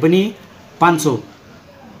राख्यो भने पनि 500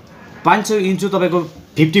 इन्चु तपाईँको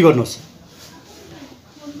 50 गर्नुहोस्।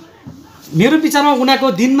 मेरो विचारमा उनीहरूको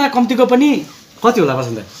दिनमा कम्तीको पनि कति होला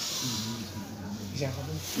बसन्त?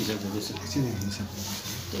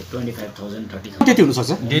 25,000 त्यति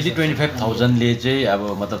हुनसक्छ। डेली 25,000ले चाहिँ अब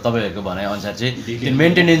मतलब तपाईँहरूको भनाइअनुसार चाहिँ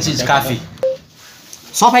मेन्टेनेन्स इज काफी।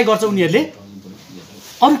 सफाइ गर्छ उनीहरूले,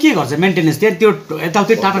 अरू के गर्छ मेन्टेनेन्स? त्यहाँ त्यो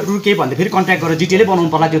यताउति टाटा टुर केही भन्दा फेरि कन्ट्र्याक्ट गरेर जिटिएले बनाउनु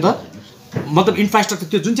पर्ला। त्यो त मतलब इन्फ्रास्ट्रक्चर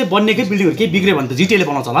त्यो जुन चाहिँ बन्नेकै बिल्डिङहरू केही बिग्रियो भने त जिटिएले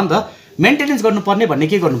बनाउँछ होला नि त। मेन्टेनेन्स गर्नुपर्ने भन्ने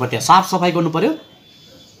के गर्नु पर्यो? साफसफाई गर्नु पऱ्यो,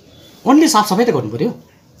 ओन्ली साफसफाई त गर्नु पऱ्यो।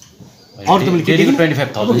 अरू त मैले के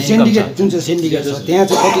 25,000 सिन्डिकेट जुन चाहिँ सिन्डिकेट छ त्यहाँ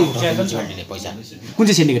चाहिँ कति उठाउँछ पैसा? कुन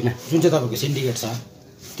चाहिँ सिन्डिकेटमा? जुन चाहिँ तपाईँको सिन्डिकेट छ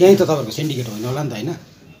त्यहीँ त तपाईँको सिन्डिकेट होइन होला नि त, होइन?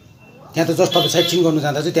 त्यहाँ त जस्ट तपाईँ साइड सिन गर्नु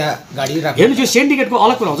जाँदा चाहिँ त्यहाँ गाडी राख्नु। हेर्नु त्यो सिन्डिकेटको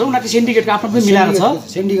अलग कुरा हुन्छ, उनीहरूको सिन्डिकेटको आफ्नो पनि मिलाएर छ।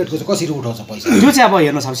 सिन्डिकेटको चाहिँ कसरी उठाउँछ पैसा त्यो चाहिँ अब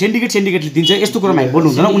हेर्नुहोस्, अब सिन्डिकेटले दिन्छ यस्तो कुरोमा हामी बोल्नु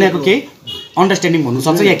हुँदैन, उनीहरूको केही अन्डरस्ट्यान्डिङ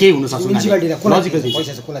हुनसक्छ या केही हुनसक्छ।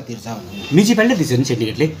 म्युनिसिपालिटी दिन्छ नि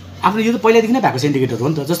सिन्डिकेटले, आफ्नो यो त पहिलादेखि नै भएको सिन्डिकेटहरू हो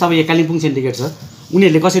नि त। जस्तो अब यहाँ कालिम्पोङ सिन्डिकेट छ,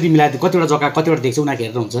 उनीहरूले कसरी मिलाएर कतिवटा जग्गा कतिवटा देख्छ उनीहरू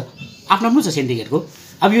हेरेर हुन्छ, आफ्नो आफ्नो छ सिन्डिकेटको।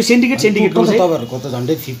 अब यो सिन्डिकेटको तपाईँहरूको त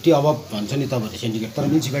झन्डै 50 अब भन्छ नि तपाईँहरू सिन्डिकेट, तर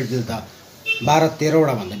म्युनिसिपालिटीले त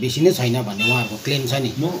 12-13वटा भन्दा बेसी नै छैन भन्ने उहाँहरूको क्लेम छ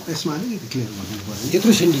नि। म यसमा अलिकति क्लियर गर्नु पऱ्यो।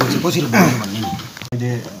 त्यत्रो सिन्डिकेट चाहिँ कसरी बन्यो भन्ने नि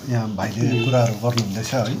अहिले यहाँ भाइले कुराहरू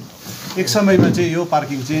गर्नुहुँदैछ है। एक समयमा चाहिँ यो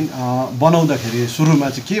पार्किङ चाहिँ बनाउँदाखेरि सुरुमा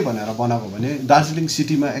चाहिँ के भनेर बनाएको भने दार्जिलिङ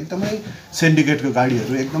सिटीमा एकदमै सिन्डिकेटको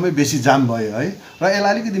गाडीहरू एकदमै बेसी जाम भयो है, र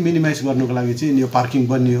यसलाई अलिकति मिनिमाइज गर्नुको लागि चाहिँ यो पार्किङ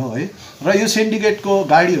बनियो है। र यो सिन्डिकेटको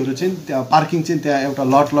गाडीहरू चाहिँ त्यहाँ पार्किङ चाहिँ त्यहाँ एउटा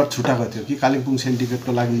लट छुट्याएको थियो कि कालिम्पोङ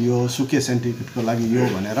सिन्डिकेटको लागि यो, सुके सिन्डिकेटको लागि यो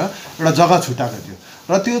भनेर एउटा जग्गा छुट्याएको थियो।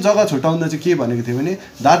 र त्यो जग्गा छुट्याउँदा चाहिँ के भनेको थियो भने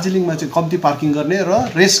दार्जिलिङमा चाहिँ कम्ती पार्किङ गर्ने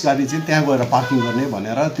र रेस गाडी चाहिँ त्यहाँ गएर पार्किङ गर्ने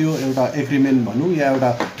भनेर त्यो एउटा एग्रिमेन्ट भनौँ या एउटा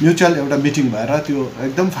म्युचुअल एउटा मिटिङ भएर त्यो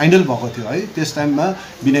एकदम फाइनल भएको थियो है। त्यस टाइममा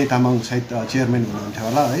विनय तामाङ सायद चेयरम्यान हुनुहुन्थ्यो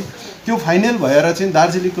होला है। त्यो फाइनल भएर चाहिँ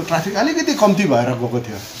दार्जिलिङको ट्राफिक अलिकति कम्ती भएर गएको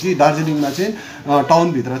थियो कि दार्जिलिङमा चाहिँ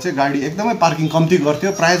टाउनभित्र चाहिँ गाडी एकदमै पार्किङ कम्ती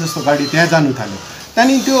गर्थ्यो, प्रायः जस्तो गाडी त्यहाँ जानु थाल्यो।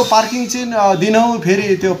 त्यहाँदेखि त्यो पार्किङ चाहिँ दिनहुँ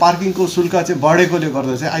फेरि त्यो पार्किङको शुल्क चाहिँ बढेकोले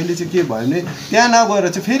गर्दा चाहिँ अहिले चाहिँ के भयो भने त्यहाँ नगएर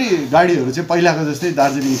चाहिँ फेरि गाडीहरू चाहिँ पहिलाको जस्तै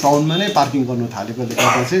दार्जिलिङ टाउनमा नै पार्किङ गर्नु थालेकोले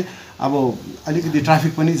गर्दा चाहिँ अब अलिकति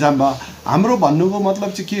ट्राफिक पनि जाम भयो। हाम्रो भन्नुको मतलब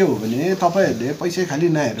चाहिँ के हो भने तपाईँहरूले पैसा खालि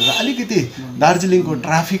नहेरेर अलिकति दार्जिलिङको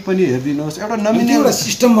ट्राफिक पनि हेरिदिनुहोस्। एउटा नमिने एउटा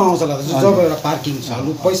सिस्टममा आउँछ होला जब एउटा पार्किङ छ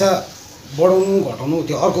पैसा बढाउनु घटाउनु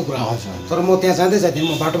त्यो अर्को कुरा हो। तर म त्यहाँ जाँदै जाँदैन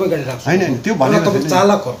म बाटोमै गाडी राख्छु होइन त्यो भनेको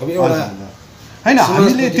चालकहरूको एउटा होइन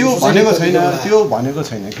हामीले त्यो भनेको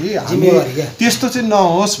छैन कि हामी त्यस्तो चाहिँ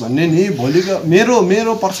नहोस् भन्ने नि। भोलिको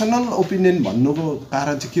मेरो पर्सनल ओपिनियन भन्नुको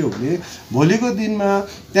कारण चाहिँ के हो भने भोलिको दिनमा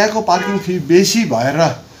त्यहाँको पार्किङ फी बेसी भएर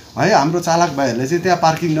है हाम्रो चालक भाइहरूले चाहिँ त्यहाँ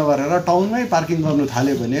पार्किङ नगरेर टाउनमै पार्किङ गर्नु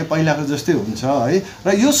थाल्यो भने पहिलाको जस्तै हुन्छ है।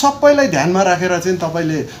 र यो सबैलाई ध्यानमा राखेर चाहिँ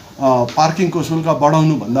तपाईँले पार्किङको शुल्क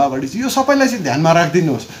बढाउनुभन्दा अगाडि चाहिँ यो सबैलाई चाहिँ ध्यानमा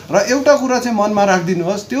राखिदिनुहोस्। र एउटा कुरा चाहिँ मनमा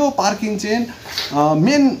राखिदिनुहोस्, त्यो पार्किङ चाहिँ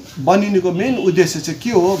मेन बनिनुको मेन उद्देश्य चाहिँ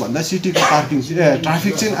के हो भन्दा सिटीको पार्किङ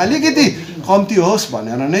ट्राफिक चाहिँ अलिकति कम्ती होस्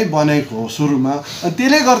भनेर नै बनाएको हो सुरुमा। अनि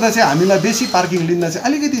त्यसले गर्दा चाहिँ हामीलाई बेसी पार्किङ लिँदा चाहिँ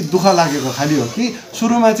अलिकति दुःख लागेको खालि हो कि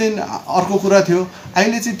सुरुमा चाहिँ अर्को कुरा थियो।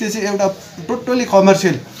 अहिले चाहिँ त्यो चाहिँ एउटा टोटली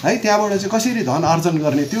कमर्सियल है, त्यहाँबाट चाहिँ कसरी धन आर्जन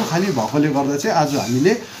गर्ने त्यो खालि भएकोले गर्दा चाहिँ आज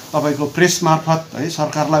हामीले तपाईँको प्रेस मार्फत है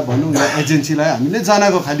सरकारलाई भनौँ या एजेन्सीलाई हामीले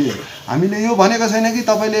जनाएको खालि हो। हामीले यो भनेको छैन कि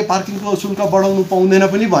तपाईँले पार्किङको शुल्क बढाउनु पाउँदैन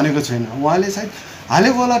पनि भनेको छैन। उहाँले सायद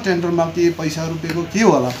हालेको होला टेन्डरमा के पैसा रुपियाँको के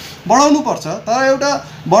होला बढाउनु पर्छ, तर एउटा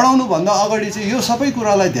बढाउनुभन्दा अगाडि चाहिँ यो सबै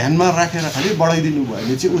कुरालाई ध्यानमा राखेर खालि बढाइदिनु भयो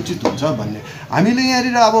भने चाहिँ उचित हुन्छ भन्ने हामीले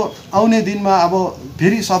यहाँनिर अब आउने दिनमा अब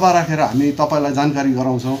फेरि सभा राखेर हामी तपाईँलाई जानकारी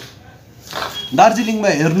गराउँछौँ। दार्जिलिङमा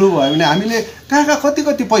हेर्नुभयो भने हामीले कहाँ कति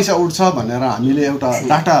कति पैसा उठ्छ भनेर हामीले एउटा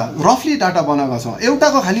डाटा रफली डाटा बनाएका छौँ।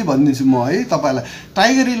 एउटाको खालि भनिदिन्छु म है तपाईँलाई,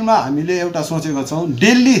 टाइगर हिलमा हामीले एउटा सोचेको छौँ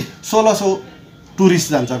डेली 1600 टुरिस्ट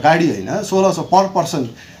जान्छ गाडी होइन 1600 पर पर्सन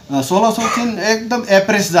 1600 चाहिँ एकदम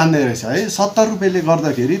एभरेज जाँदै रहेछ है। 70 रुपियाँले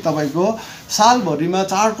गर्दाखेरि तपाईँको सालभरिमा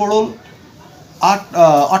 4 करोड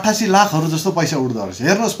 88 लाखहरू जस्तो पैसा उठ्दो रहेछ।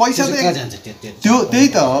 हेर्नुहोस् पैसा त्यो त्यही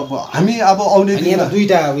त हामी अब आउने दिनमा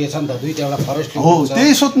दुईटा उयो छ नि त, दुईटा एउटा फरेस्ट हो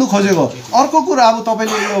त्यही सोध्नु खोजेको। अर्को कुरा अब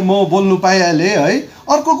तपाईँले यो म बोल्नु पाइहालेँ है।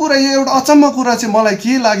 अर्को कुरा यो एउटा अचम्म कुरा चाहिँ मलाई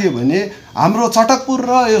के लाग्यो भने हाम्रो चटकपुर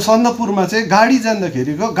र यो सन्दकपुरमा चाहिँ गाडी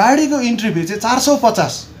जाँदाखेरिको गाडीको इन्ट्री फी चाहिँ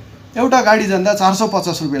 450, एउटा गाडी जाँदा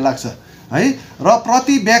 450 रुपियाँ लाग्छ है। र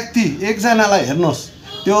प्रति व्यक्ति एकजनालाई हेर्नुहोस्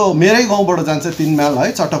त्यो मेरै गाउँबाट जान्छ 3 माइल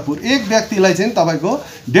है चटकपुर, एक व्यक्तिलाई चाहिँ तपाईँको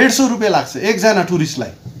 150 रुपियाँ लाग्छ एकजना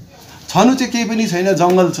टुरिस्टलाई। छनु चाहिँ केही पनि छैन,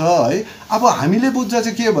 जङ्गल छ है। अब हामीले बुझ्छ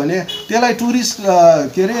चाहिँ के भने त्यसलाई टुरिस्ट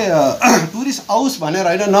के अरे टुरिस्ट आओस् भनेर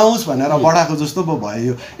होइन नआओस् भनेर बढाएको जस्तो पो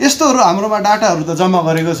भयो। यस्तोहरू हाम्रोमा डाटाहरू त जम्मा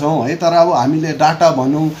गरेको छौँ है, तर अब हामीले डाटा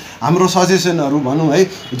भनौँ हाम्रो सजेसनहरू भनौँ है,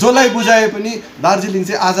 जसलाई बुझाए पनि दार्जिलिङ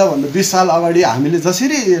चाहिँ आजभन्दा 20 साल अगाडि हामीले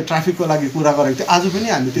जसरी ट्राफिकको लागि कुरा गरेको थियो आज पनि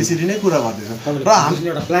हामी त्यसरी नै कुरा गर्दैछौँ। र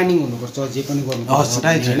हामीले एउटा प्लानिङ हुनुपर्छ जे पनि गर्नुपर्छ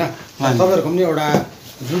होइन। तपाईँहरूको पनि एउटा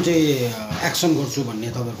जुन चाहिँ एक्सन गर्छु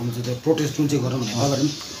भन्ने तपाईँहरूको चाहिँ त्यो प्रोटेस्ट जुन चाहिँ गरौँ भने तपाईँहरू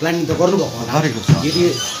प्लानिङ त गर्नुभएको होला। यदि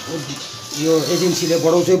यो एजेन्सीले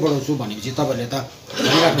बढाउँछु भनेपछि तपाईँहरूले त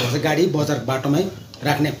भनिराख्नुपर्छ गाडी बजार बाटोमै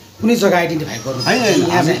राख्ने कुनै जग्गा आइडेन्टिफाई गर्नु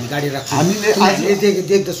यहाँ चाहिँ हामी गाडी राख्छौँ। हामीले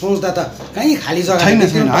देख्दा सोच्दा त कहीँ खाली जग्गा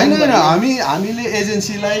छैन। हामीले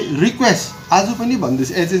एजेन्सीलाई रिक्वेस्ट आज पनि भन्दैछ,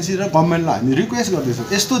 एजेन्सी र गभर्मेन्टलाई हामी रिक्वेस्ट गर्दैछौँ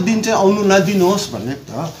यस्तो दिन चाहिँ आउनु नदिनुहोस् भन्ने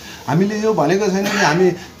त। हामीले यो भनेको छैन कि हामी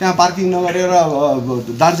त्यहाँ पार्किङ नगरेर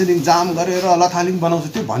दार्जिलिङ जाम गरेर लथालिङ बनाउँछ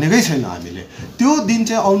त्यो भनेकै छैन हामीले। त्यो दिन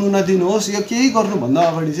चाहिँ आउनु नदिनुहोस्, यो केही गर्नुभन्दा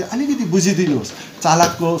अगाडि चाहिँ अलिकति बुझिदिनुहोस्,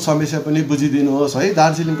 चालकको समस्या पनि बुझिदिनुहोस् है,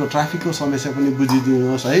 दार्जिलिङको ट्राफिकको समस्या पनि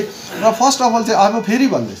बुझिदिनुहोस् है। र फर्स्ट अफ अल चाहिँ अब फेरि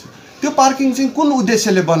भन्दैछु त्यो पार्किङ चाहिँ कुन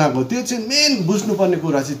उद्देश्यले बनाएको त्यो चाहिँ मेन बुझ्नुपर्ने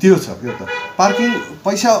कुरा चाहिँ त्यो छ। त्यो त पार्किङ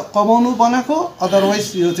पैसा कमाउनु बनाएको अदरवाइज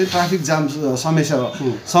यो चाहिँ ट्राफिक जाम समस्या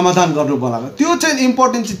समाधान गर्नु बनाएको त्यो चाहिँ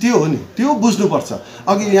इम्पोर्टेन्ट चाहिँ त्यो हो नि, त्यो बुझ्नुपर्छ।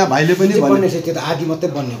 अघि यहाँ भाइले पनि भन्ने त्यो त आदि मात्रै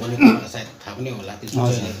बन्ने भने सायद थाहा पनि होला त्यो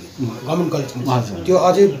गभर्मेन्ट कलेजमा त्यो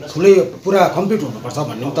अझै ठुलै पुरा कम्प्लिट हुनुपर्छ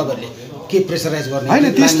भन्ने तपाईँहरूले के प्रेसराइज गर्ने होइन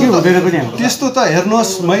त्यस्तो त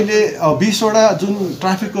हेर्नुहोस् मैले 20वटा जुन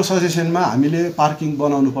ट्राफिकको सजेसनमा हामीले पार्किङ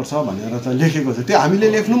बनाउनुपर्छ भनेर त लेखेको छ, त्यो हामीले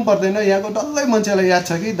लेख्नु पनि पर्दैन। यहाँको डल्लै मान्छेलाई याद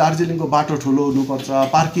छ कि दार्जिलिङको बाटो ठुलो हुनुपर्छ,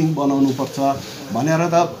 पार्किङ बनाउनुपर्छ भनेर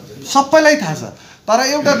त सबैलाई थाहा छ। तर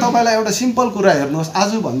एउटा तपाईँलाई एउटा सिम्पल कुरा हेर्नुहोस्,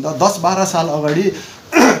 आजभन्दा 10-12 साल अगाडि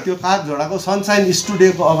त्यो कागझोडाको सनसाइन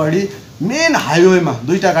स्टुडियोको अगाडि मेन हाइवेमा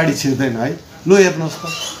 2टा गाडी छिर्दैन है। लो हेर्नुहोस्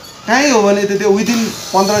त कहीँ हो भने त त्यो विदिन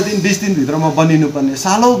 15 दिन 20 दिनभित्रमा बनिनुपर्ने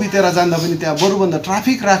सालौँ बितेर जाँदा पनि त्यहाँ बरुभन्दा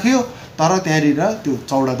ट्राफिक राख्यो तर त्यहाँनिर त्यो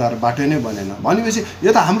चौडादार बाटो नै बनेन भनेपछि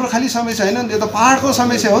यो त हाम्रो खालि समस्या होइन नि, यो त पाहाडको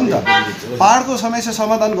समस्या हो नि त। पाहाडको समस्या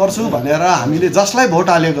समाधान गर्छु भनेर हामीले जसलाई भोट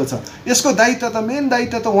हालेको छ यसको दायित्व त मेन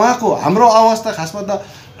दायित्व त उहाँको, हाम्रो अवस्था खासमा त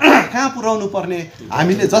कहाँ पुर्याउनु पर्ने,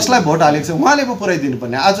 हामीले जसलाई भोट हालेको छ उहाँले पो पुऱ्याइदिनु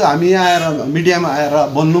पर्ने। आज हामी यहाँ आएर मिडियामा आएर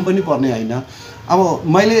बोल्नु पनि पर्ने होइन। अब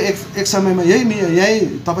मैले एक समयमा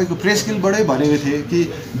यही तपाईँको प्रेस गिल्डबाटै भनेको थिएँ कि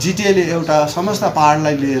जिटिएले एउटा समस्त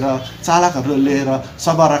पाहाडलाई लिएर चालकहरू लिएर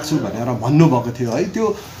सभा राख्छु भनेर भन्नुभएको थियो है, त्यो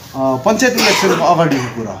पञ्चायत इलेक्सनको अगाडिको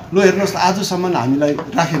कुरा। लु हेर्नुहोस् त आजसम्म हामीलाई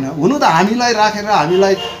राखेन। हुनु त हामीलाई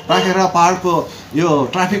राखेर पाहाडको यो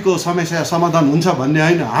ट्राफिकको समस्या समाधान हुन्छ भन्ने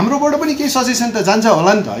होइन, हाम्रोबाट पनि केही सजेसन त जान्छ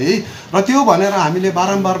होला नि त है। र त्यो भनेर हामीले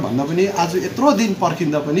बारम्बार भन्दा पनि आज यत्रो दिन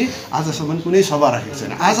पर्खिँदा पनि आजसम्म कुनै सभा राखेको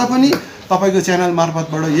छैन। आज पनि तपाईँको च्यानल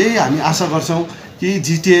मार्फतबाट यही हामी आशा गर्छौँ कि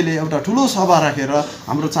जिटिएले एउटा ठुलो सभा राखेर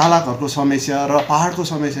हाम्रो चालकहरूको समस्या र पाहाडको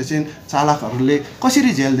समस्या चाहिँ चालकहरूले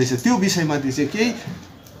कसरी झेल्दैछ त्यो विषयमाथि चाहिँ केही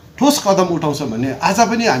ठोस कदम उठाउँछ भन्ने आज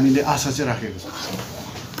पनि हामीले आशा चाहिँ राखेको छ।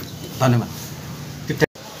 धन्यवाद।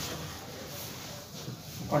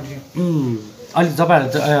 अहिले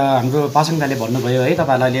तपाईँहरू हाम्रो पासाङ दाले भन्नुभयो है,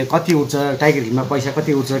 तपाईँहरूलाई अहिले कति उठ्छ, टाइगर हिलमा पैसा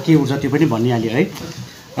कति उठ्छ, के उठ्छ त्यो पनि भनिहाल्यो है।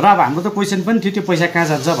 र अब हाम्रो त क्वेसन पनि थियो त्यो पैसा कहाँ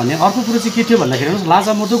जान्छ भन्ने। अर्को कुरो चाहिँ के थियो भन्दाखेरि हेर्नुहोस्,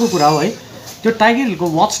 लाजामुर्दोको कुरा हो है, त्यो टाइगर हिलको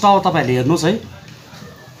वाच टावर तपाईँहरूले हेर्नुहोस् है,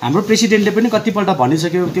 हाम्रो प्रेसिडेन्टले पनि कतिपल्ट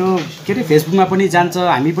भनिसक्यो, त्यो के अरे फेसबुकमा पनि जान्छ,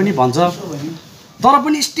 हामी पनि भन्छ, तर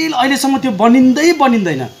पनि स्टिल अहिलेसम्म त्यो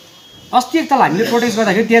बनिँदैन। अस्ति एकताल हामीले प्रोटेस्ट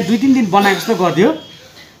गर्दाखेरि त्यहाँ 2-3 दिन बनाएको जस्तो गरिदियो,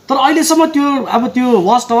 तर अहिलेसम्म त्यो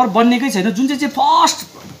वाच टावर बन्नेकै छैन। जुन चाहिँ फर्स्ट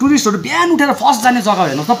टुरिस्टहरू बिहान उठेर फर्स्ट जाने जग्गा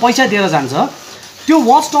हेर्नुहोस् त, पैसा दिएर जान्छ। त्यो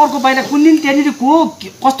वाच टावरको बाहिर कुन दिन त्यहाँनिर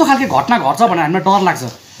कस्तो खालको घटना घट्छ भनेर हामीलाई डर लाग्छ।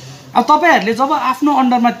 अब तपाईँहरूले जब आफ्नो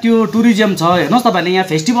अन्डरमा त्यो टुरिज्म छ, हेर्नुहोस् तपाईँहरूले यहाँ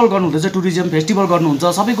फेस्टिभल गर्नुहुँदैछ, टुरिज्म फेस्टिभल गर्नुहुन्छ,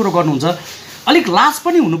 सबै कुरो गर्नुहुन्छ, अलिक लाज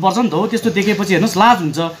पनि हुनुपर्छ नि त हो। त्यस्तो देखेपछि हेर्नुहोस् लाज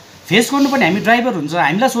हुन्छ, फेस गर्नु पनि हामी ड्राइभर हुन्छ,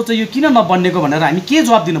 हामीलाई सोच्छ यो किन नबन्नेको भनेर हामी के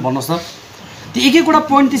जवाब दिनु भन्नुहोस् त। त्यो एक एकवटा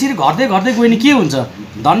पोइन्ट त्यसरी घट्दै गयो नि के हुन्छ।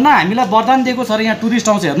 धन्न हामीलाई वरदान दिएको छ र यहाँ टुरिस्ट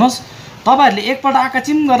आउँछ। हेर्नुहोस् तपाईँहरूले एकपल्ट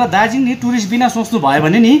आकाचिम गरेर दार्जिलिङ नि टुरिस्ट बिना सोच्नु भयो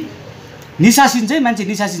भने नि निसासिन्छ है, मान्छे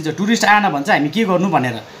निसासिन्छ, टुरिस्ट आएन भन्छ हामी के गर्नु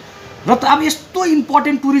भनेर। र त अब यस्तो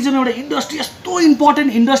इम्पोर्टेन्ट टुरिज्म एउटा इन्डस्ट्री, यस्तो इम्पोर्टेन्ट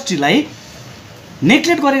इन्डस्ट्रीलाई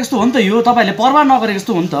नेग्लेक्ट गरेको जस्तो हो नि त यो, तपाईँहरूले परवाह नगरेको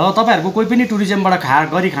जस्तो हो नि त। तपाईँहरूको कोही पनि टुरिज्मबाट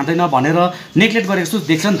गरी खाँदैन भनेर नेग्लेक्ट गरेको जस्तो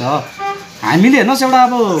देख्छ नि त। हामीले हेर्नुहोस् एउटा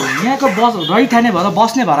अब यहाँको रहिठाने भएर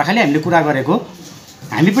बस्ने भएर खालि हामीले कुरा गरेको,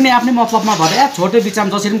 हामी पनि आफ्नै मतलबमा भएर छोटो बिचाम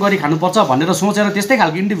जसरी पनि गरी खानुपर्छ भनेर सोचेर त्यस्तै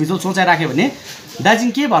खालको इन्डिभिजुअल सोचाइ राख्यो भने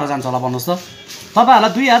दार्जिलिङ के भएर जान्छ होला भन्नुहोस् त।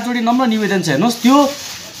 तपाईँहरूलाई 2 हात जोडी नम्र निवेदन छ, हेर्नुहोस् त्यो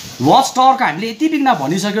वाच टावरको हामीले यति बिघ्न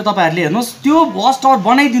भनिसक्यो, तपाईँहरूले हेर्नुहोस् त्यो वाच टावर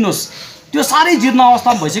बनाइदिनुहोस्। त्यो साह्रै जीर्ण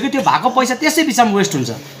अवस्थामा भइसक्यो, त्यो भएको पैसा त्यसै बिचमा वेस्ट हुन्छ।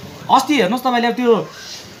 अस्ति हेर्नुहोस् तपाईँले त्यो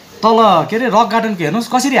तल के अरे रक गार्डनको हेर्नुहोस्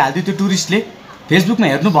कसरी हालिदियो त्यो टुरिस्टले, फेसबुकमा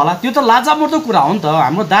हेर्नु होला। त्यो त लाजामर्दो कुरा हो नि त।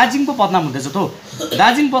 हाम्रो दार्जिलिङको बदनाम हुँदैछ त।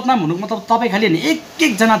 दार्जिलिङ बदनाम हुनुको मतलब तपाईँ खालि होइन,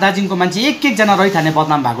 एकजना दार्जिलिङको मान्छे एकजना रहिठाने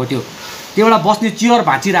बदनाम भएको थियो, त्यो एउटा बस्ने चियर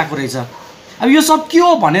भाँचिरहेको रहेछ। अब यो सब के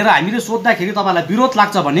हो भनेर हामीले सोद्धाखेरि तपाईँलाई विरोध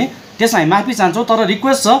लाग्छ भने त्यसमा हामी माफी चाहन्छौँ, तर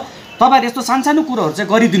रिक्वेस्ट छ तपाईँहरू यस्तो सानसानो कुरोहरू चाहिँ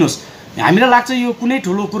गरिदिनुहोस्। हामीलाई लाग्छ यो कुनै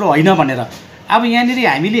ठुलो कुरो होइन भनेर। अब यहाँनिर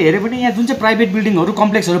हामीले हेऱ्यो भने यहाँ जुन चाहिँ प्राइभेट बिल्डिङहरू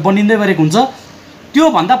कम्प्लेक्सहरू बनिँदै गरेको हुन्छ,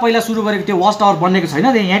 त्योभन्दा पहिला सुरु गरेको त्यो वाच टावर बनेको छैन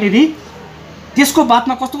यहाँनिर, त्यसको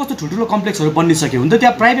बादमा कस्तो कस्तो ठुल्ठुलो कम्प्लेक्सहरू बनिसक्यो। हुन त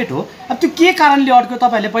त्यहाँ प्राइभेट हो, अब त्यो के कारणले अड्क्यो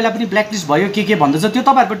तपाईँहरूले पहिला पनि ब्ल्याकलिस्ट भयो के भन्दैछ, त्यो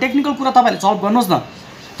तपाईँहरूको टेक्निकल कुरा तपाईँहरूले सल्भ गर्नुहोस् न।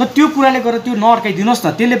 त त्यो कुराले गरेर त्यो नअड्काइदिनुहोस् न,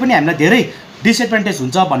 त्यसले पनि हामीलाई धेरै डिसएडभान्टेज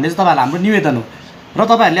हुन्छ भन्ने चाहिँ तपाईँहरूलाई हाम्रो निवेदन हो। र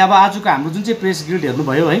तपाईँहरूले अब आजको हाम्रो जुन चाहिँ प्रेस गिल्ड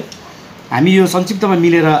हेर्नुभयो है, हामी यो संक्षिप्तमा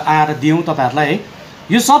मिलेर आएर दियौँ तपाईँहरूलाई है।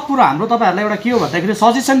 यो सब कुरो हाम्रो तपाईँहरूलाई एउटा के हो भन्दाखेरि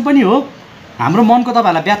सजेसन पनि हो, हाम्रो मनको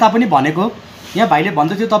तपाईँहरूलाई व्यथा पनि भनेको। यहाँ भाइले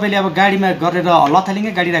भन्दै थियो तपाईँले अब गाडीमा गरेर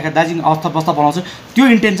लथालिङै गाडी राखेर दार्जिलिङ अवस्था बनाउँछ, त्यो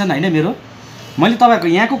इन्टेन्सन होइन मेरो। मैले तपाईँको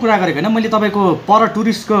यहाँको कुरा गरेको होइन, मैले तपाईँको पर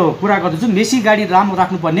टुरिस्टको कुरा गर्दैछु। बेसी गाडी राम्रो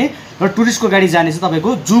राख्नुपर्ने र टुरिस्टको गाडी जाने चाहिँ तपाईँको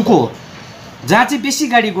जूको हो, जहाँ चाहिँ बेसी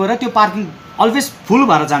गाडी गएर त्यो पार्किङ अलवेज फुल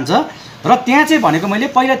भएर जान्छ। र त्यहाँ चाहिँ भनेको मैले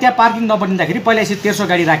पहिला त्यहाँ पार्किङ नबनिँदाखेरि पहिला यसरी 1300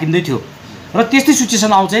 गाडी राखिँदै थियो र त्यस्तै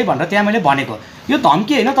सिचुएसन आउँछ है भनेर त्यहाँ मैले भनेको। यो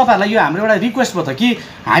धम्की होइन, तपाईँहरूलाई यो हाम्रो एउटा रिक्वेस्ट भयो त कि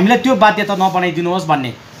हामीलाई त्यो बाध्यता नबनाइदिनुहोस्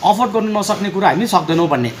भन्ने, अफोर्ड गर्नु नसक्ने कुरा हामी सक्दैनौँ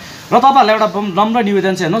भन्ने। र तपाईँहरूलाई एउटा नम्र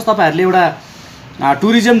निवेदन चाहिँ हेर्नुहोस्, तपाईँहरूले एउटा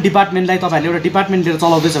टुरिज्म डिपार्टमेन्टलाई तपाईँहरूले एउटा डिपार्टमेन्ट लिएर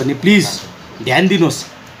चलाउँदैछ भने प्लिज ध्यान दिनुहोस्।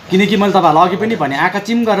 किनकि मैले तपाईँहरूलाई अघि पनि भने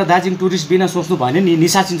आकाचिम गरेर दार्जिलिङ टुरिस्ट बिना सोच्नु भयो भने नि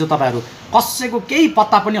निसासिन्छ तपाईँहरू, कसैको केही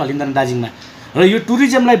पत्ता पनि हलिँदैन दार्जिलिङमा। र यो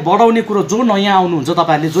टुरिज्मलाई बढाउने कुरो जो नयाँ आउनुहुन्छ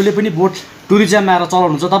तपाईँहरूले, जसले पनि बोट टुरिज्ममा आएर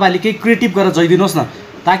चलाउनुहुन्छ, तपाईँहरूले केही क्रिएटिभ गरेर जइदिनुहोस् न,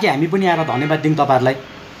 ताकि हामी पनि आएर धन्यवाद दिउँ तपाईँहरूलाई।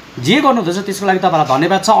 जे गर्नुहुँदैछ त्यसको लागि तपाईँलाई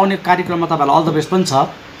धन्यवाद छ। आउने कार्यक्रममा तपाईँहरूलाई अल द बेस्ट पनि छ।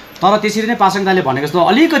 तर त्यसरी नै पासाङ दाले भनेको जस्तो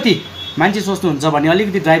अलिकति मान्छे सोच्नुहुन्छ भने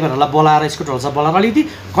अलिकति ड्राइभरहरूलाई बोलाएर स्कुटरहरू छ बोलाएर अलिकति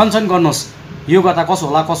कन्सर्न गर्नुहोस् यो गर्दा कसो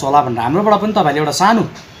होला भनेर हाम्रोबाट पनि तपाईँहरूले एउटा सानो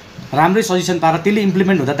राम्रै सजेसन पाएर त्यसले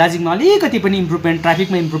इम्प्लिमेन्ट हुँदा दार्जिलिङमा अलिकति पनि इम्प्रुभमेन्ट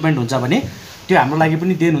ट्राफिकमा इम्प्रुभमेन्ट हुन्छ भने त्यो हाम्रो लागि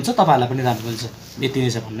पनि देन हुन्छ तपाईँहरूलाई पनि राम्रो हुन्छ यति नै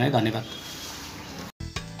छ भन्नु है धन्यवाद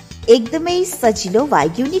एकदमै सजिलो वा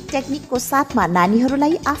युनिक टेक्निकको साथमा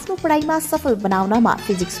नानीहरूलाई आफ्नो पढाइमा सफल बनाउनमा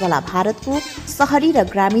फिजिक्सवाला भारतको शहरी र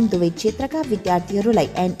ग्रामीण दुवै क्षेत्रका विद्यार्थीहरूलाई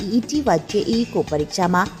एनईईटी वा जेईई को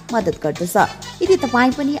परीक्षामा मद्दत गर्दछ। यदि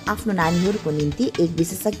तपाईँ पनि आफ्नो नानीहरूको निम्ति एक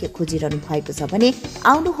विशेषज्ञ खोजिरहनु भएको छ भने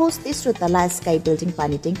आउनुहोस् तेस्रो तला स्काई बिल्डिङ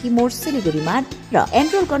पानी ट्याङ्की मोड सिलिगुडीमा र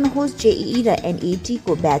एनरोल गर्नुहोस् जेईई र एनईईटी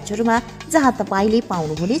को ब्याचहरूमा जहाँ तपाईँले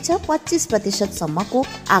पाउनुहुनेछ 25% सम्मको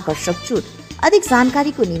आकर्षक छुट। अधिक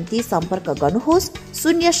जानकारीको निम्ति सम्पर्क गर्नुहोस्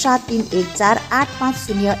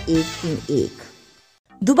 073148500131।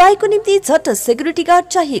 दुबईको निम्ति झट्ट सेक्युरिटी गार्ड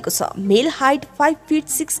चाहिएको छ। मेल हाइट 5 फिट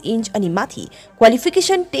 6 इन्च अनि माथि,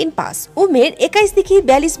 क्वालिफिकेसन 10 पास, उमेर 21 देखि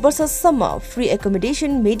 42 वर्षसम्म, फ्री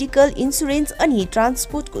एकोमोडेसन, मेडिकल, इन्सुरेन्स अनि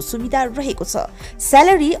ट्रान्सपोर्टको सुविधा रहेको छ।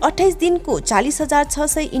 स्यालेरी 28 दिनको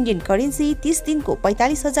 40,600 इन्डियन करेन्सी, 30 दिनको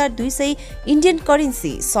 45,200 इन्डियन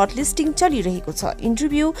करेन्सी। सर्ट लिस्टिङ चलिरहेको छ।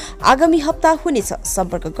 इन्टरभ्यू आगामी हप्ता हुनेछ।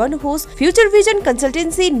 सम्पर्क गर्नुहोस् future vision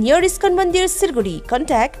consultancy near ISKCON मन्दिर सिलगढी।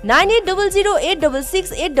 कन्ट्याक्ट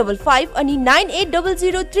 9800866855 अनि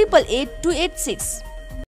 9800888286।